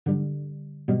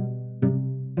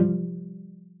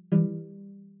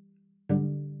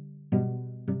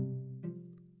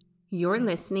You're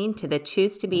listening to the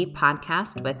Choose to Be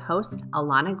podcast with host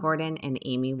Alana Gordon and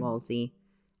Amy Woolsey.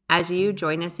 As you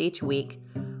join us each week,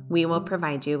 we will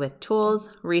provide you with tools,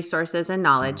 resources, and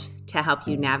knowledge to help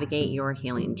you navigate your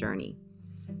healing journey.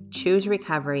 Choose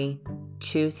recovery,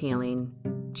 choose healing,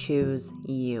 choose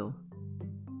you.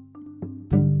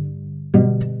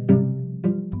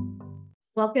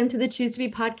 Welcome to the Choose to Be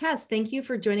podcast. Thank you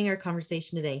for joining our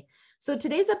conversation today. So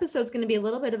today's episode is going to be a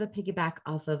little bit of a piggyback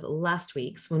off of last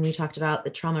week's when we talked about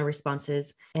the trauma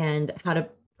responses and how to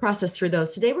process through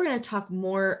those. Today, we're going to talk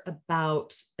more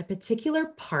about a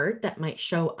particular part that might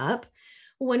show up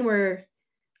when we're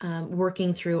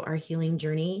working through our healing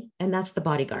journey, and that's the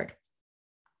bodyguard.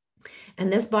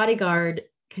 And this bodyguard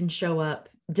can show up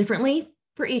differently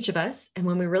for each of us. And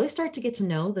when we really start to get to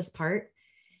know this part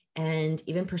and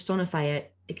even personify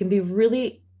it, it can be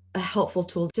really a helpful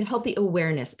tool to help the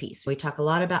awareness piece. We talk a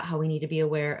lot about how we need to be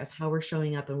aware of how we're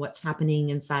showing up and what's happening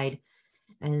inside.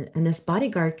 And this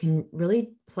bodyguard can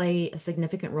really play a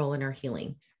significant role in our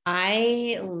healing.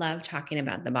 I love talking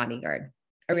about the bodyguard.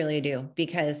 I really do,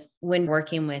 because when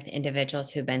working with individuals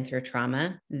who've been through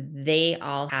trauma, they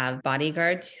all have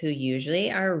bodyguards who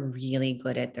usually are really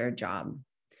good at their job.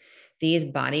 These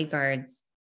bodyguards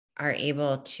are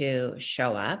able to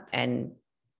show up and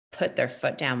put their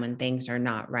foot down when things are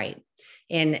not right.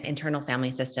 In internal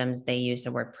family systems, they use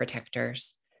the word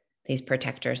protectors, these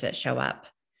protectors that show up.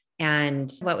 And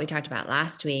what we talked about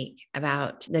last week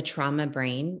about the trauma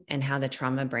brain and how the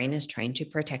trauma brain is trained to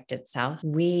protect itself.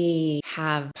 We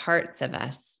have parts of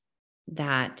us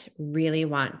that really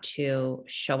want to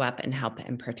show up and help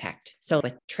and protect. So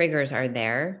with triggers are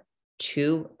there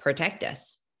to protect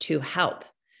us, to help.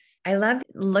 I love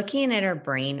looking at our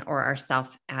brain or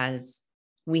ourself as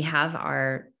we have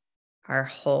our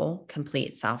whole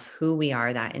complete self, who we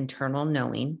are, that internal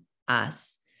knowing,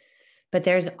 us. But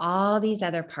there's all these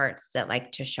other parts that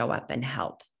like to show up and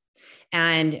help.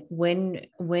 And when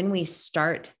we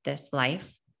start this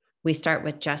life, we start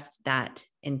with just that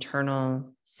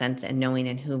internal sense and knowing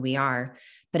and who we are.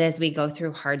 But as we go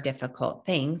through hard, difficult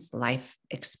things, life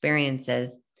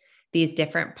experiences, these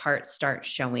different parts start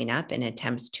showing up in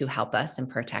attempts to help us and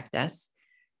protect us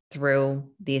through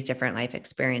these different life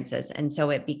experiences. And so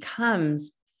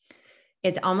it's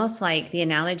almost like the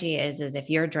analogy is if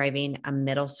you're driving a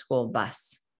middle school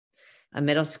bus. A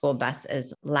middle school bus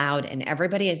is loud and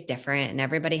everybody is different and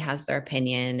everybody has their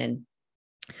opinion. And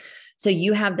so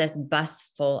you have this bus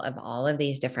full of all of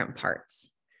these different parts.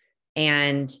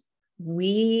 And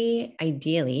we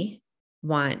ideally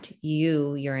want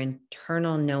you, your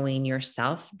internal knowing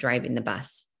yourself, driving the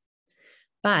bus.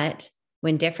 But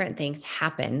when different things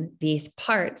happen, these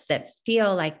parts that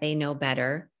feel like they know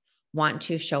better want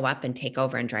to show up and take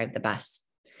over and drive the bus.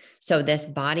 So this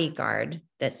bodyguard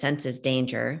that senses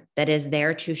danger, that is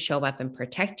there to show up and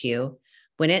protect you,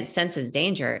 when it senses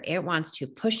danger, it wants to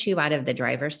push you out of the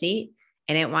driver's seat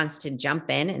and it wants to jump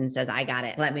in and says, I got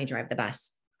it. Let me drive the bus.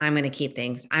 I'm going to keep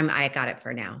things. I got it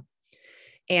for now.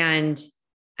 And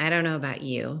I don't know about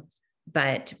you,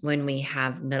 but when we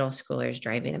have middle schoolers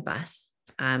driving a bus,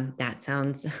 that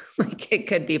sounds like it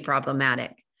could be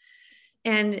problematic.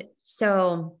 And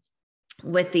so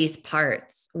with these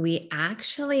parts, we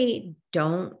actually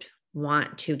don't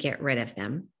want to get rid of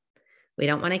them. We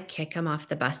don't want to kick them off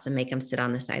the bus and make them sit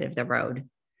on the side of the road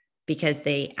because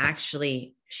they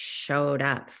actually showed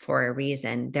up for a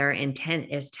reason. Their intent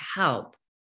is to help.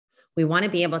 We want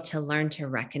to be able to learn to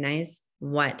recognize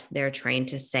what they're trying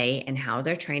to say and how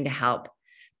they're trying to help,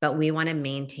 but we want to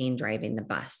maintain driving the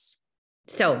bus.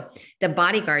 So the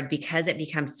bodyguard, because it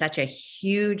becomes such a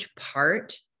huge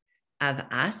part of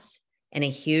us and a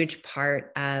huge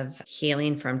part of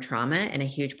healing from trauma and a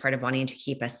huge part of wanting to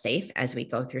keep us safe as we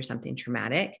go through something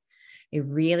traumatic, I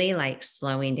really like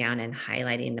slowing down and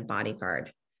highlighting the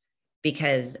bodyguard,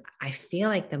 because I feel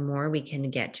like the more we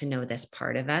can get to know this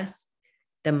part of us,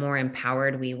 the more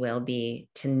empowered we will be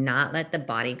to not let the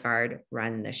bodyguard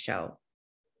run the show.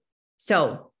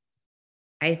 So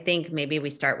I think maybe we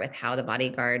start with how the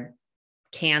bodyguard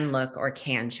can look or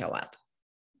can show up.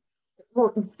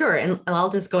 Well, sure. And I'll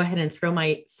just go ahead and throw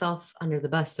myself under the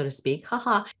bus, so to speak,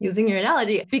 using your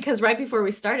analogy, because right before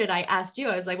we started, I asked you,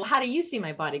 I was like, well, how do you see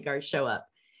my bodyguard show up?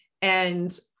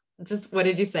 And just, what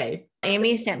did you say?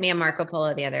 Amy sent me a Marco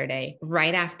Polo the other day,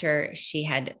 right after she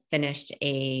had finished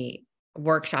a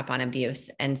workshop on abuse.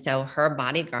 And so her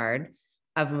bodyguard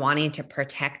of wanting to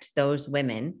protect those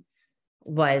women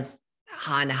was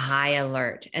on high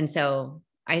alert. And so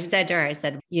I said to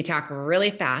her, you talk really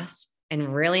fast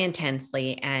and really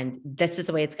intensely, and this is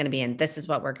the way it's going to be. And this is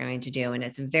what we're going to do. And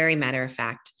it's very matter of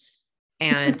fact.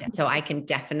 And so I can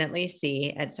definitely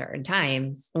see at certain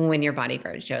times when your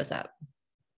bodyguard shows up.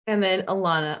 And then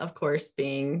Alana, of course,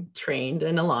 being trained,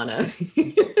 and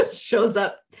Alana shows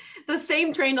up, the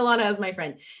same trained Alana as my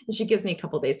friend. And she gives me a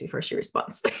couple days before she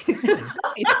responds.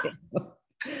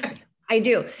 I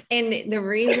do. And the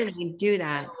reason I do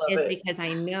that is it. because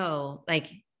I know,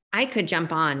 like, I could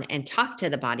jump on and talk to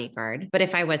the bodyguard, but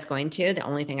if I was going to, the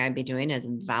only thing I'd be doing is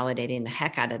validating the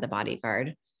heck out of the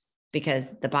bodyguard,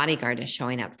 because the bodyguard is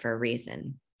showing up for a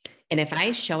reason. And if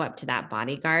I show up to that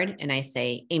bodyguard and I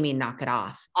say, Amy, knock it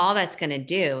off, all that's going to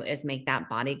do is make that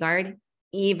bodyguard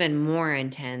even more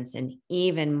intense and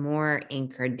even more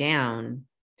anchored down,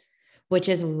 which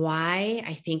is why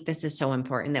I think this is so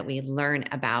important that we learn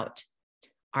about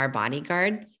our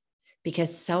bodyguards,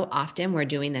 because so often we're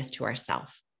doing this to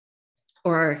ourselves,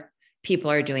 or people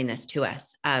are doing this to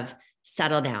us of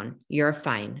settle down, you're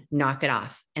fine, knock it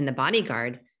off. And the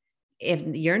bodyguard, if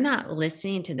you're not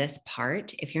listening to this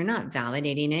part, if you're not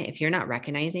validating it, if you're not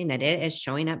recognizing that it is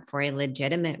showing up for a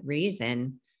legitimate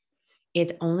reason,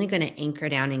 it's only going to anchor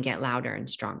down and get louder and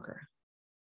stronger.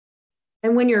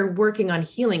 And when you're working on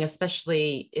healing,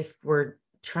 especially if we're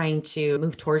trying to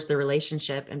move towards the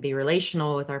relationship and be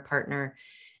relational with our partner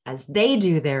as they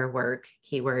do their work,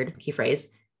 keyword, key phrase,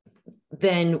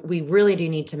 then we really do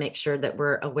need to make sure that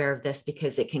we're aware of this,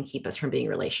 because it can keep us from being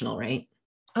relational, right?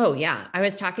 Oh, yeah. I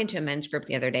was talking to a men's group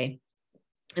the other day,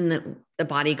 and the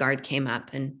bodyguard came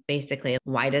up and basically,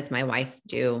 why does my wife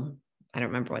do, I don't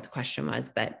remember what the question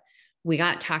was, but we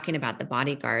got talking about the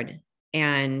bodyguard.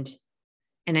 And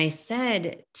I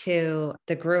said to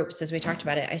the groups, as we talked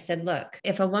about it, I said, look,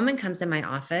 if a woman comes in my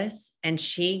office and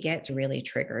she gets really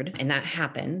triggered, and that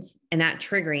happens, and that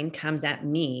triggering comes at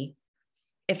me,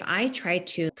 if I try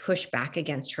to push back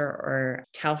against her or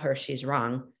tell her she's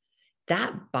wrong,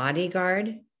 that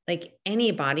bodyguard, like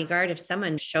any bodyguard, if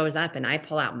someone shows up and I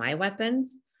pull out my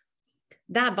weapons,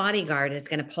 that bodyguard is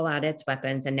going to pull out its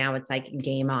weapons. And now it's like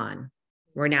game on.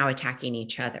 We're now attacking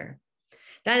each other.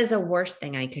 That is the worst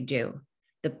thing I could do.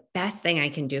 The best thing I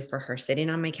can do for her sitting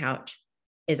on my couch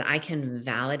is I can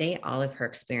validate all of her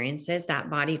experiences. That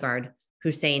bodyguard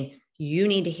who's saying, you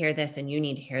need to hear this and you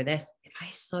need to hear this. If I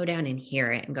slow down and hear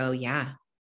it and go, yeah,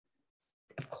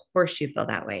 of course you feel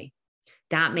that way.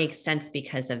 That makes sense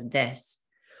because of this.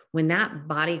 When that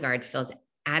bodyguard feels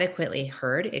adequately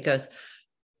heard, it goes,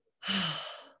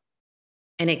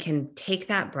 and it can take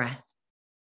that breath,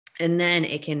 and then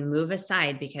it can move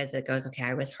aside because it goes, okay,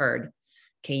 I was heard.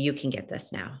 Okay, you can get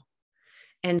this now.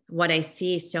 And what I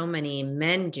see so many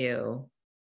men do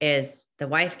is the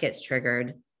wife gets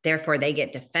triggered, therefore they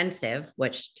get defensive,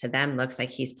 which to them looks like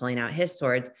he's pulling out his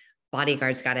swords.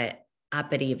 Bodyguard's got to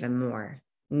up it even more.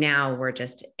 Now we're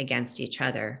just against each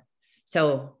other.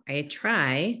 So I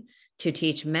try to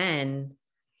teach men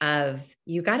of,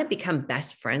 you got to become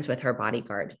best friends with her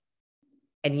bodyguard.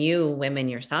 And you women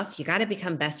yourself, you got to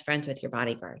become best friends with your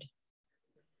bodyguard.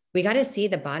 We got to see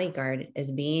the bodyguard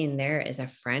as being there as a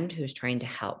friend who's trying to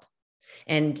help.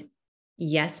 And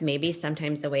yes, maybe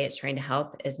sometimes the way it's trying to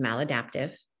help is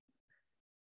maladaptive,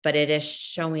 but it is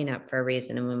showing up for a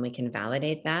reason. And when we can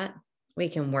validate that, we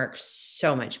can work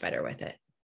so much better with it.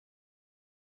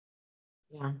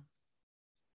 Yeah.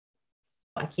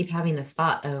 I keep having this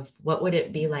thought of what would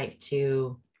it be like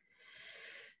to,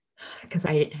 because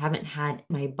I haven't had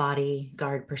my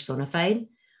bodyguard personified,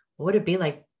 what would it be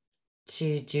like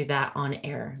to do that on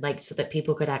air? Like, so that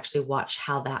people could actually watch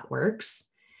how that works,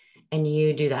 and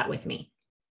you do that with me.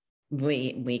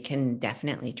 We can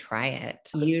definitely try it.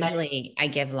 Usually I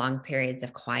give long periods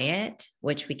of quiet,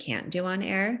 which we can't do on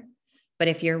air. But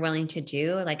if you're willing to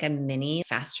do like a mini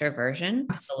faster version,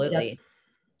 absolutely. Yep.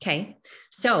 Okay.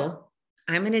 So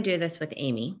I'm going to do this with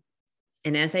Amy.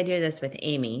 And as I do this with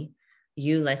Amy,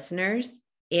 you listeners,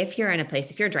 if you're in a place,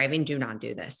 if you're driving, do not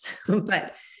do this.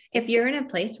 But if you're in a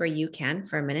place where you can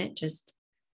for a minute, just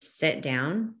sit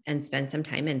down and spend some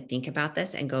time and think about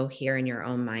this and go here in your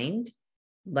own mind.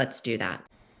 Let's do that.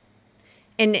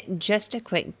 And just a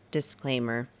quick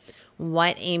disclaimer,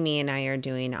 what Amy and I are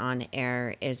doing on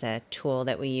air is a tool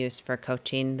that we use for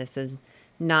coaching. This is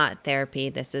not therapy.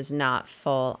 This is not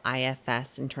full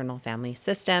IFS, internal family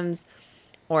systems,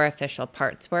 or official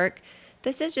parts work.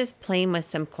 This is just playing with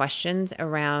some questions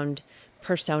around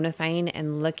personifying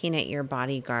and looking at your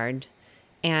bodyguard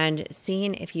and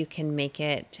seeing if you can make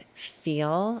it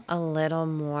feel a little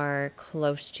more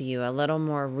close to you, a little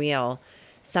more real,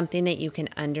 something that you can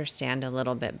understand a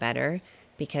little bit better.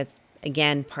 Because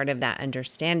again, part of that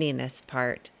understanding this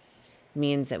part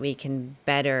means that we can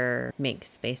better make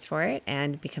space for it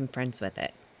and become friends with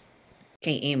it.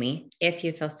 Okay, Amy, if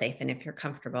you feel safe and if you're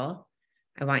comfortable,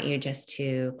 I want you just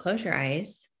to close your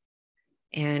eyes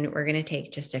and we're going to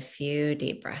take just a few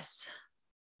deep breaths.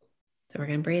 So we're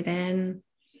going to breathe in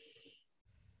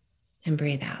and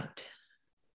breathe out.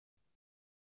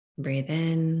 Breathe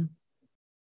in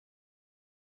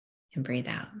and breathe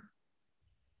out.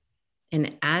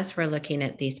 And as we're looking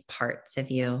at these parts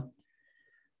of you,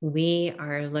 we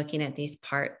are looking at these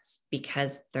parts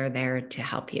because they're there to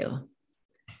help you.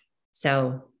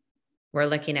 So we're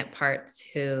looking at parts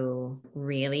who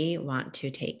really want to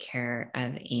take care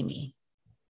of Amy.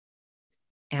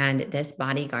 And this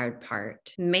bodyguard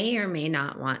part may or may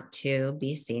not want to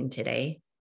be seen today.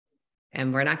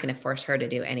 And we're not going to force her to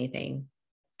do anything,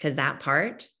 because that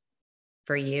part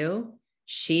for you,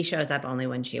 she shows up only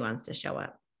when she wants to show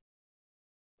up.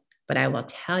 But I will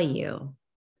tell you,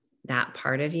 that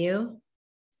part of you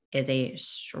is a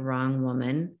strong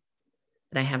woman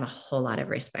that I have a whole lot of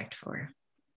respect for.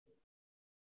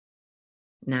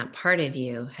 And that part of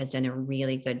you has done a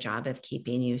really good job of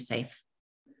keeping you safe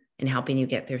and helping you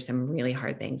get through some really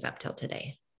hard things up till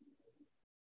today.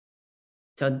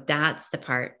 So that's the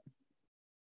part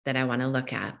that I want to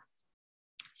look at.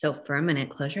 So for a minute,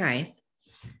 close your eyes.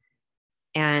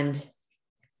 And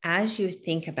as you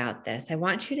think about this, I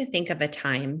want you to think of a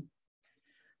time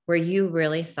where you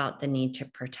really felt the need to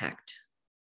protect,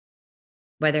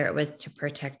 whether it was to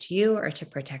protect you or to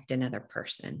protect another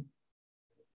person.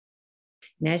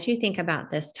 And as you think about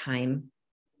this time,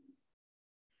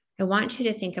 I want you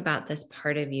to think about this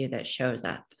part of you that shows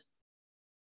up.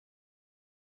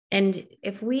 And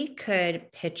if we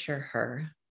could picture her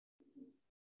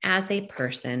as a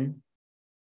person,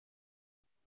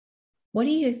 what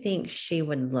do you think she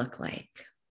would look like?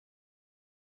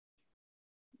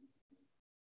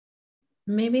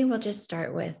 Maybe we'll just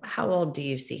start with, how old do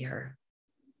you see her?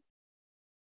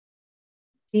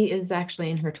 She is actually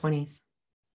in her 20s.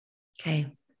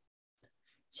 Okay.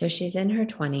 So she's in her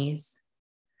 20s.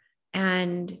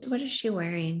 And what is she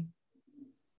wearing?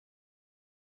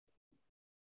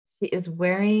 She is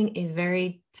wearing a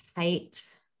very tight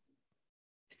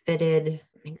fitted,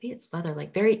 maybe it's leather,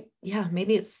 like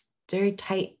maybe it's very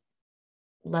tight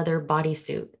leather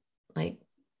bodysuit, like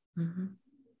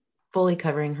fully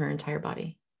covering her entire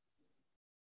body.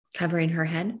 Covering her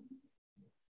head?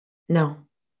 No.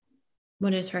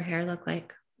 What does her hair look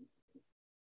like?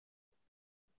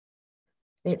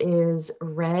 It is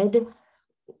red.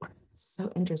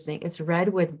 So interesting. It's red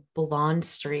with blonde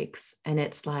streaks, and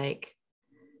it's like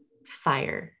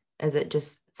fire,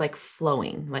 it's like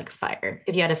flowing like fire.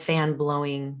 If you had a fan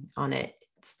blowing on it,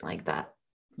 it's like that.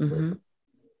 Mm-hmm.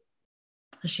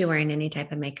 Is she wearing any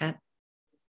type of makeup?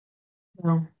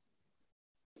 No.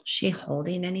 Is she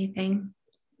holding anything?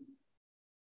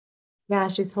 Yeah,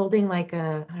 she's holding like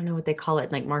I don't know what they call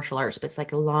it, like martial arts, but it's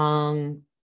like a long,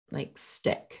 like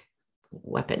stick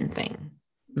weapon thing.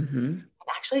 Mm-hmm.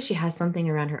 Actually, she has something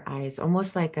around her eyes,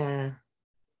 almost like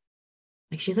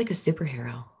she's like a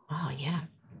superhero. Oh, yeah.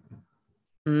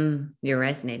 You're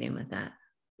resonating with that.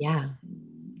 Yeah.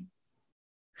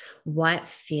 What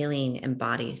feeling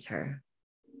embodies her?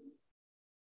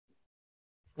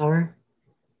 Power.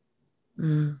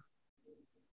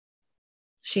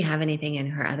 She have anything in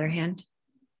her other hand?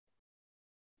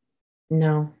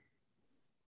 No.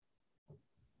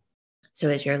 So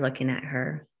as you're looking at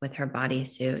her with her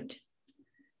bodysuit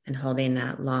and holding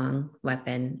that long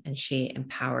weapon, and she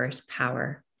empowers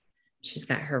power. She's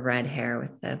got her red hair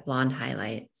with the blonde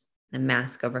highlights, the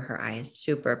mask over her eyes,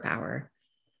 superpower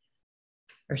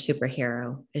or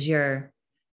superhero. As you're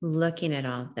looking at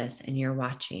all of this and you're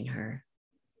watching her,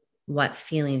 what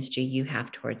feelings do you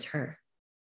have towards her?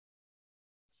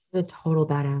 She's a total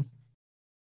badass.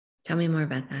 Tell me more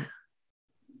about that.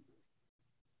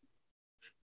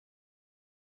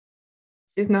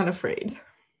 She's not afraid.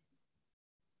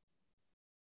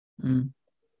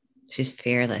 She's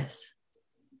fearless.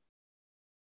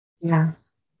 Yeah.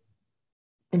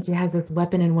 And she has this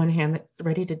weapon in one hand that's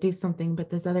ready to do something, but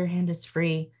this other hand is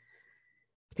free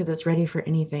because it's ready for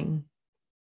anything.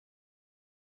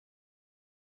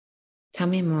 Tell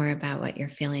me more about what you're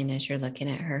feeling as you're looking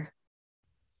at her.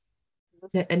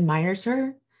 It admires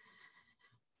her,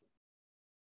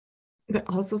 but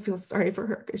also feels sorry for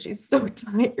her because she's so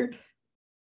tired.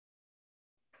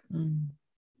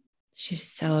 She's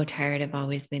so tired of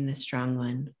always being the strong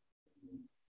one.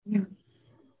 Yeah.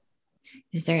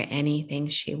 Is there anything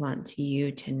she wants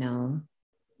you to know?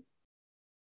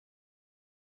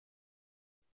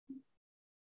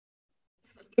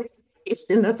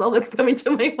 That's all that's coming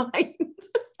to my mind.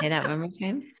 Say that one more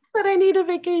time. That I need a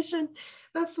vacation.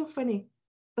 That's so funny.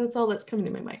 That's all that's coming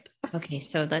to my mind. Okay,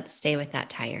 so let's stay with that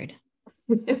tired.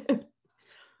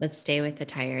 Let's stay with the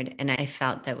tired. And I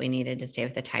felt that we needed to stay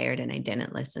with the tired, and I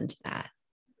didn't listen to that.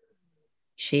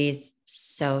 She's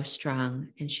so strong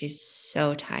and she's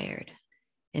so tired.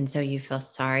 And so you feel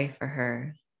sorry for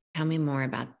her. Tell me more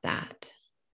about that.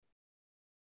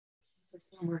 She's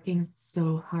been working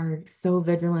so hard, so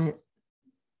vigilant,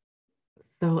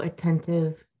 so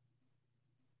attentive.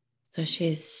 So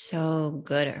she's so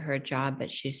good at her job,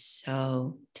 but she's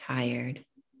so tired.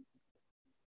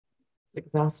 It's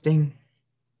exhausting.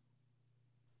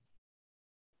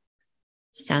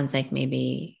 Sounds like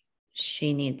maybe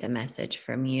she needs a message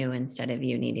from you instead of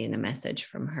you needing a message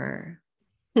from her.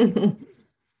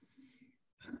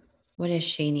 What is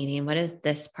she needing? What is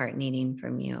this part needing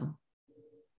from you?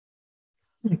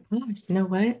 Oh my gosh, you know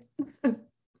what?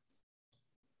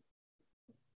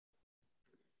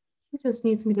 He just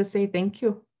needs me to say thank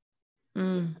you.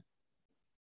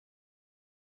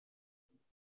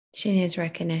 She needs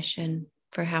recognition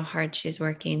for how hard she's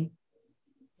working.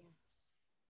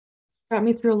 Got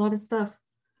me through a lot of stuff.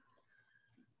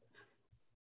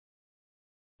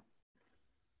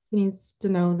 He needs to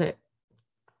know that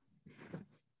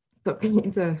it's okay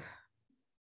to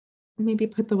maybe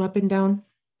put the weapon down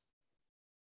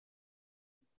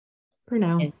for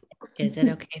now. Is it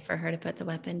okay for her to put the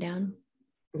weapon down?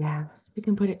 Yeah, we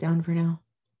can put it down for now.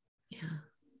 Yeah.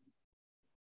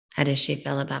 How does she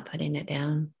feel about putting it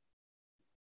down?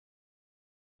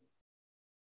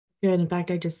 Good. In fact,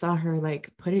 I just saw her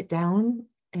like put it down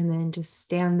and then just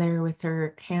stand there with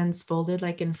her hands folded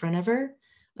like in front of her,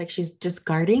 like she's just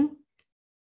guarding,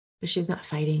 but she's not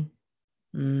fighting.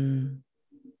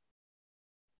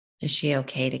 Is she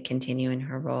okay to continue in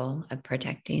her role of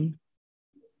protecting?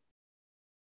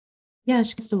 Yeah,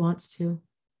 she still wants to,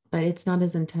 but it's not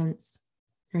as intense.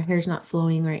 Her hair's not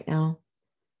flowing right now.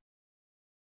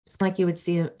 Just like you would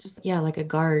see it, just, yeah, like a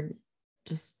guard,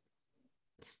 just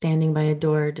standing by a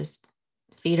door, just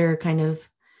feet are kind of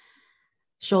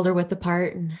shoulder width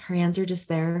apart and her hands are just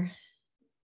there.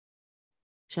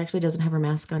 She actually doesn't have her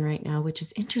mask on right now, which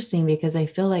is interesting because I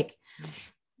feel like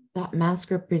that mask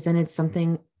represented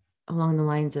something along the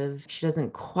lines of she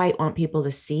doesn't quite want people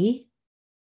to see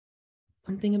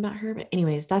something about her. But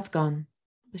anyways, that's gone.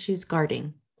 But she's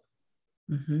guarding.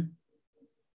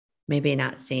 Maybe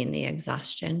not seeing the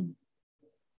exhaustion.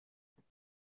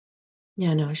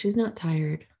 Yeah, no, she's not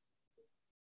tired.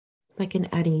 It's like an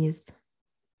at ease.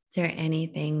 Is there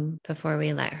anything before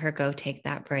we let her go take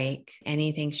that break?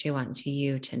 Anything she wants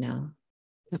you to know?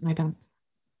 At my back.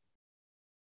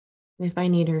 If I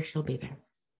need her, she'll be there.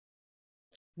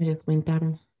 I just winked at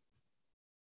her.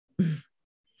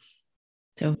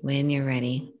 So when you're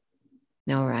ready,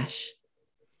 no rush.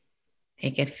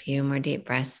 Take a few more deep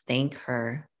breaths. Thank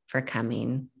her for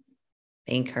coming.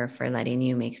 Thank her for letting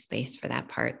you make space for that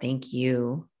part. Thank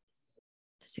you.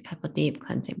 Just a couple deep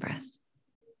cleansing breaths.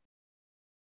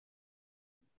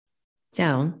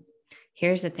 So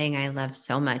here's the thing I love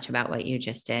so much about what you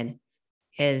just did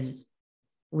is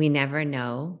we never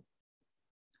know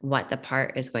what the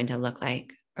part is going to look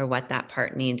like or what that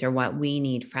part needs or what we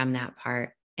need from that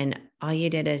part. And all you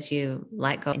did is you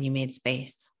let go and you made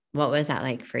space. What was that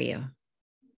like for you?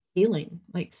 Healing.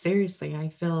 Like seriously, I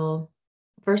feel,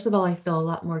 first of all, I feel a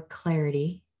lot more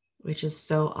clarity, which is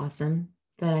so awesome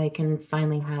that I can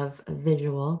finally have a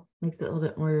visual, makes it a little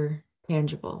bit more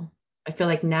tangible. I feel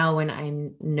like now when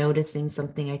I'm noticing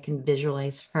something, I can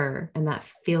visualize her and that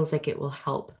feels like it will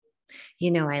help.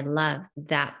 You know, I love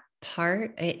that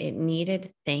part. It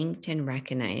needed thanked and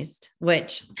recognized,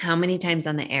 which how many times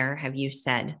on the air have you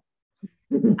said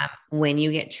when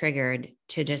you get triggered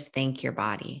to just thank your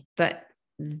body? But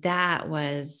that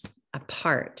was a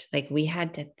part, like we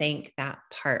had to thank that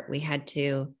part. We had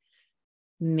to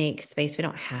make space. We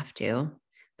don't have to,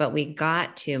 but we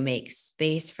got to make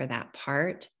space for that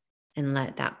part and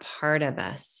let that part of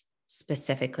us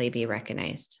specifically be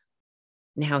recognized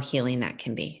and how healing that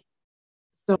can be.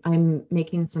 So I'm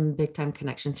making some big time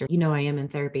connections here. You know, I am in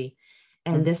therapy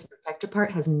and this protector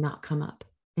part has not come up.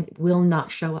 It will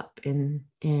not show up in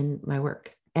my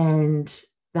work. And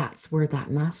that's where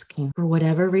that mask came. For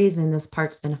whatever reason, this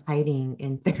part's been hiding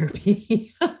in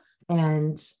therapy.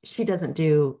 And she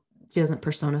doesn't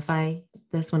personify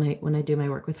this when I do my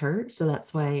work with her. So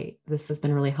that's why this has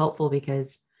been really helpful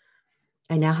because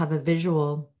I now have a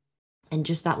visual. And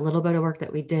just that little bit of work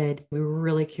that we did, we were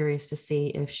really curious to see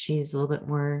if she's a little bit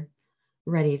more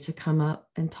ready to come up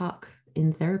and talk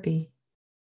in therapy.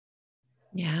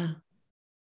 Yeah.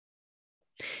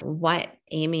 What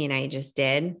Amy and I just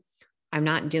did, I'm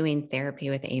not doing therapy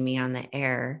with Amy on the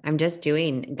air. I'm just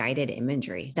doing guided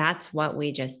imagery. That's what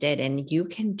we just did. And you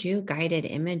can do guided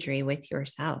imagery with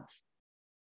yourself.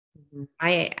 Mhm.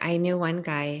 I knew one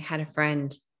guy had a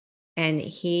friend and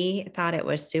he thought it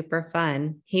was super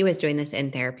fun. He was doing this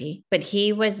in therapy, but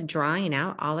he was drawing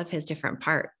out all of his different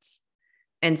parts.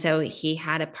 And so he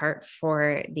had a part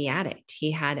for the addict.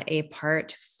 He had a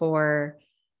part for,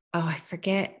 oh, I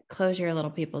forget, close your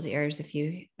little people's ears if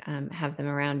you have them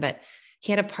around. But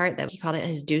he had a part that he called it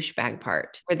his douchebag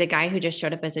part, where the guy who just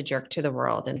showed up as a jerk to the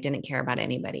world and didn't care about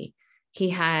anybody. He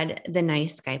had the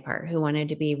nice guy part who wanted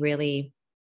to be really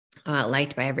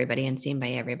liked by everybody and seen by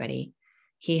everybody.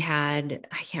 He had,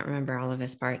 I can't remember all of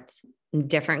his parts.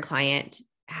 Different client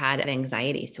had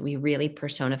anxiety. So we really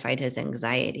personified his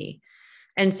anxiety.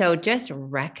 And so just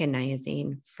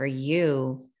recognizing for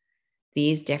you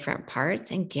these different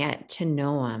parts and get to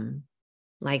know them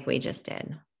like we just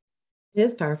did. It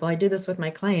is powerful. I do this with my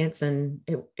clients and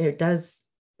it does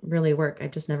really work.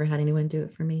 I've just never had anyone do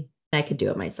it for me. I could do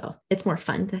it myself. It's more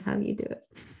fun to have you do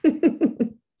it.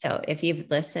 So if you've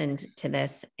listened to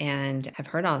this and have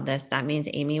heard all of this, that means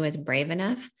Amy was brave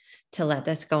enough to let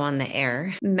this go on the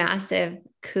air. Massive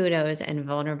kudos and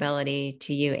vulnerability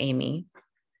to you, Amy,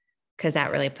 because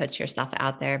that really puts yourself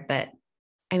out there. But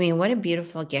I mean, what a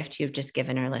beautiful gift you've just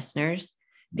given our listeners,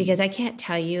 because I can't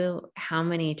tell you how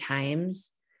many times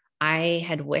I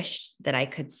had wished that I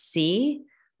could see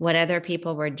what other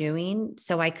people were doing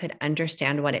so I could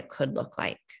understand what it could look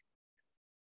like.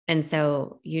 And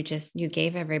so you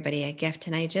gave everybody a gift.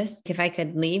 And if I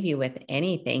could leave you with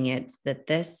anything, it's that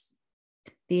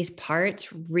these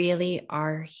parts really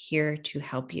are here to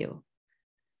help you.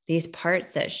 These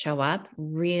parts that show up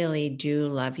really do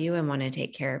love you and want to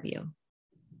take care of you.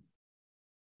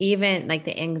 Even like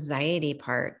the anxiety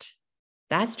part,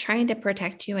 that's trying to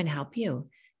protect you and help you.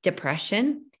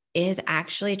 Depression is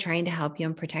actually trying to help you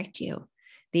and protect you.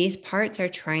 These parts are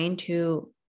trying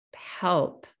to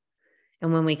help.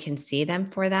 And when we can see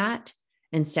them for that,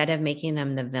 instead of making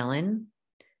them the villain,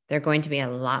 they're going to be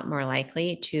a lot more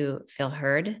likely to feel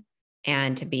heard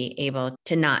and to be able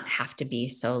to not have to be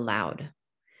so loud.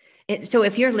 So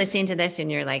if you're listening to this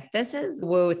and you're like, this is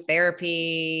woo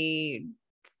therapy,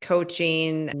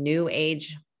 coaching, new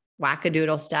age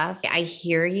wackadoodle stuff, I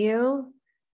hear you.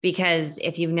 Because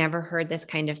if you've never heard this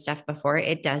kind of stuff before,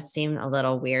 it does seem a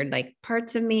little weird. Like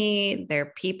parts of me, there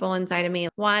are people inside of me.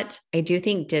 What? I do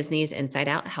think Disney's Inside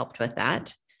Out helped with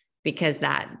that, because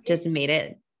that just made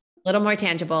it a little more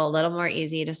tangible, a little more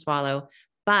easy to swallow.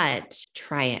 But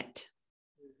try it.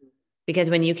 Because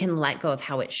when you can let go of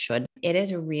how it should, it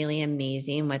is really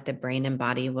amazing what the brain and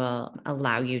body will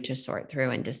allow you to sort through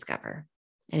and discover.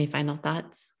 Any final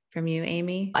thoughts from you,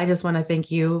 Amy? I just want to thank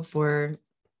you for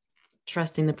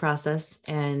trusting the process,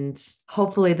 and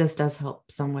hopefully this does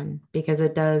help someone, because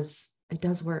it does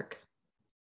work.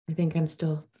 I think I'm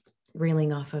still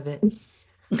reeling off of it.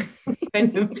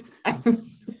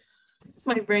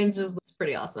 My brain's just, it's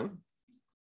pretty awesome.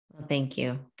 Well, thank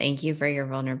you. Thank you for your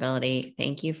vulnerability.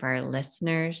 Thank you for our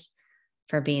listeners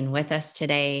for being with us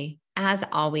today. As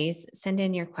always, send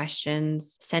in your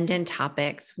questions, send in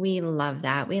topics. We love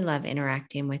that. We love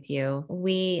interacting with you.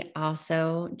 We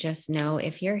also just know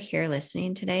if you're here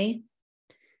listening today,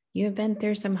 you have been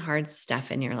through some hard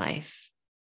stuff in your life.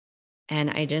 And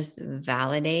I just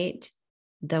validate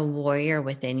the warrior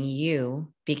within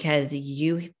you, because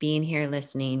you being here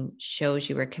listening shows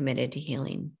you are committed to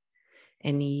healing.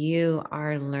 And you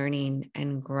are learning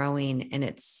and growing. And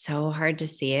it's so hard to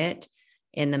see it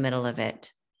in the middle of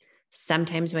it.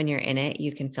 Sometimes when you're in it,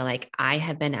 you can feel like, I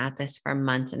have been at this for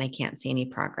months and I can't see any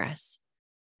progress.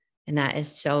 And that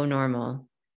is so normal,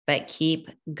 but keep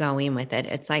going with it.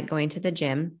 It's like going to the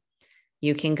gym.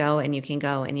 You can go and you can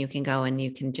go and you can go and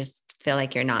you can just feel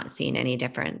like you're not seeing any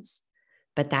difference.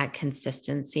 But that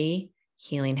consistency,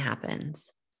 healing happens.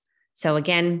 So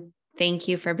again, thank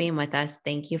you for being with us.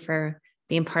 Thank you for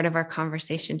being part of our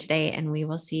conversation today. And we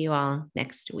will see you all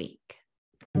next week.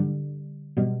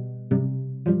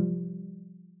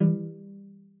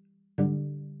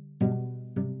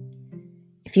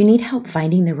 If you need help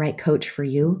finding the right coach for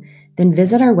you, then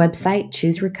visit our website,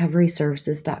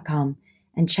 chooserecoveryservices.com,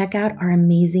 and check out our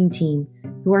amazing team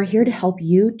who are here to help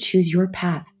you choose your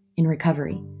path in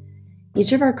recovery.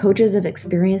 Each of our coaches have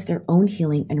experienced their own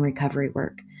healing and recovery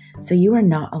work, so you are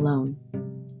not alone.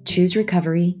 Choose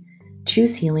recovery,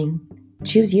 choose healing,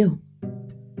 choose you.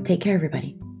 Take care,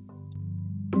 everybody.